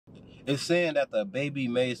It's saying that DaBaby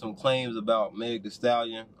made some claims about Megan Thee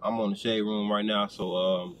Stallion. I'm on the Shade Room right now,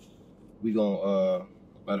 so we gonna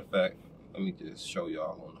matter of fact, let me just show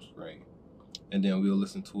y'all on the screen, and then we'll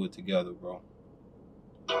listen to it together, bro.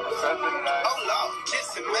 Oh Lord,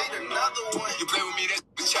 Jesse made another one. You play with me, that's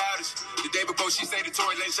childish. The day before she say the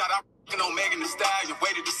Tory Lane shot, I on Megan Thee Stallion.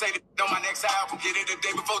 Waited to say that on my next album, get it the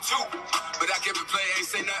day before too. But I kept it playing, ain't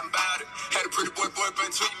say nothing about it. Had a pretty boy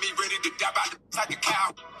been tweeting me, ready to die by the like a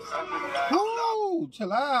cow. Woo,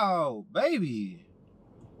 chill out, baby.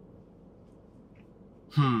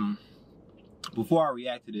 Before I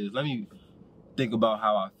react to this, let me think about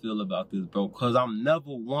how I feel about this, bro. Cause I'm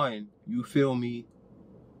never one, you feel me?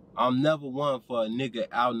 I'm never one for a nigga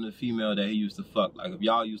outing a female that he used to fuck. Like, if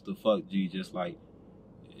y'all used to fuck, G, just like,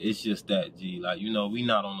 it's just that, G. Like, you know, we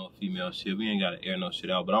not on no female shit. We ain't gotta air no shit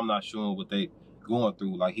out. But I'm not sure what they going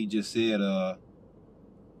through. Like, he just said,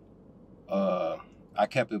 I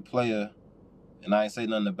kept it player, and I ain't say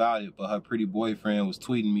nothing about it, but her pretty boyfriend was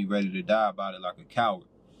tweeting me ready to die about it like a coward.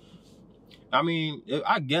 I mean,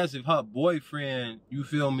 I guess if her boyfriend, you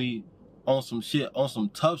feel me, on some shit, on some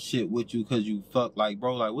tough shit with you because you fuck, like,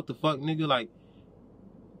 bro, like, what the fuck, nigga? Like,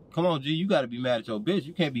 come on, G, you gotta be mad at your bitch.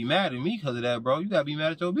 You can't be mad at me because of that, bro. You gotta be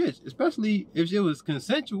mad at your bitch. Especially if it was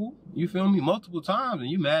consensual, you feel me, multiple times, and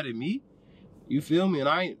you mad at me. You feel me? And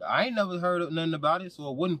I ain't never heard of nothing about it, so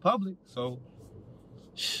it wasn't public. So,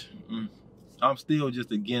 I'm still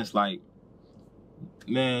just against, like,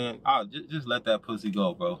 man, just let that pussy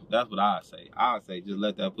go, bro. That's what I say. I say just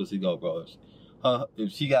let that pussy go, bro.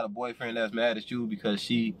 If she got a boyfriend that's mad at you because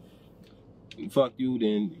she fucked you,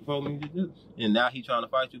 then you feel me, and now he trying to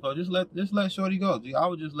fight you, bro, just let shorty go. I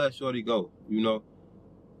would just let shorty go, you know.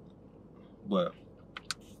 But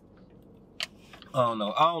I don't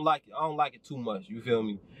know. I don't like it. I don't like it too much. You feel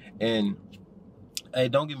me? And hey,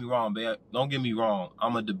 don't get me wrong, babe. Don't get me wrong.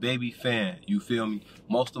 I'm a DaBaby fan. You feel me?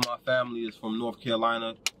 Most of my family is from North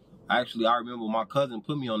Carolina. Actually, I remember my cousin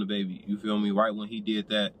put me on DaBaby. You feel me? Right when he did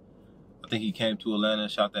that, I think he came to Atlanta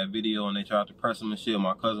and shot that video, and they tried to press him and shit.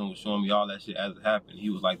 My cousin was showing me all that shit as it happened. He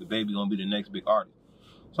was like, DaBaby gonna be the next big artist.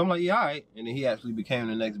 So I'm like, yeah, all right. And then he actually became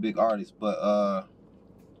the next big artist. But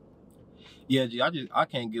yeah, G, I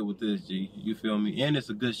can't get with this, G. You feel me? And it's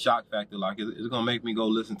a good shock factor. Like, it's gonna make me go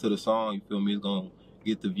listen to the song. You feel me? It's gonna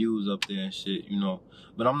get the views up there and shit, you know.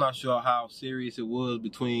 But I'm not sure how serious it was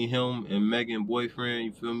between him and Megan boyfriend.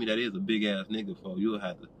 You feel me? That is a big ass nigga, for you'll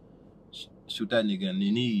have to shoot that nigga in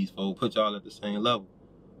the knees, for put y'all at the same level.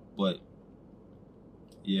 But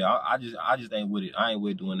yeah, I just ain't with it. I ain't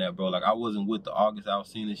with doing that, bro. Like, I wasn't with the August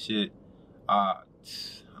Alsina shit. I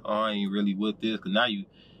ain't really with this, cause now you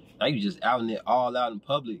just outing it all out in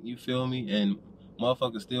public. You feel me? And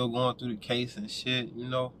motherfuckers still going through the case and shit, you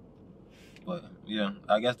know. But yeah,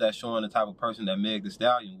 I guess that's showing the type of person that Megan Thee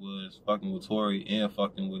Stallion was, fucking with Tory and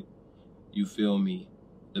fucking with, you feel me,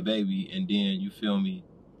 DaBaby, and then, you feel me,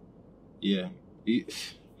 yeah.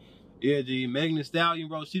 Yeah, G, Megan Thee Stallion,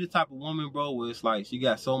 bro, she the type of woman, bro, where it's like she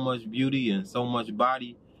got so much beauty and so much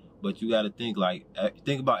body, but you gotta think, like,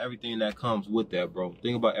 think about everything that comes with that, bro.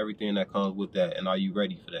 Think about everything that comes with that, and are you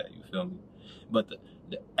ready for that, you feel me? But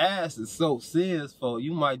the ass is so serious, for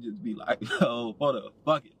you might just be like, oh,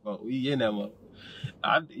 fuck it, bro, we in that mother.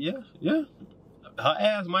 Yeah. Her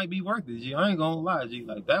ass might be worth it, G. I ain't gonna lie, G.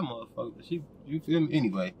 Like, that motherfucker, you feel me?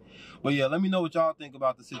 Anyway. But yeah, let me know what y'all think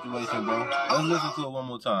about the situation, bro. Let's listen to it one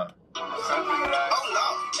more time. Oh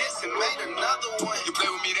Lord, Jesse made another one. You play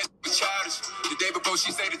with me, that's childish. The day before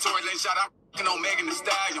she say the Tory Lane shot, I'm on Megan Thee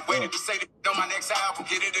Stallion. Waited to say that on my next album,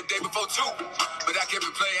 get it the day before too. But I kept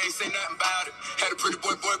it playing, ain't say nothing about it. Had a pretty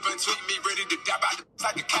boy been tweeting me, ready to die by the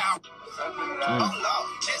like a cow. Oh Lord,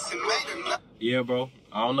 Jesse made another. Yeah, bro.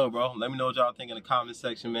 I don't know, bro. Let me know what y'all think in the comment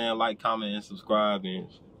section, man. Like, comment, and subscribe, and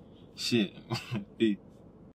shit. Peace.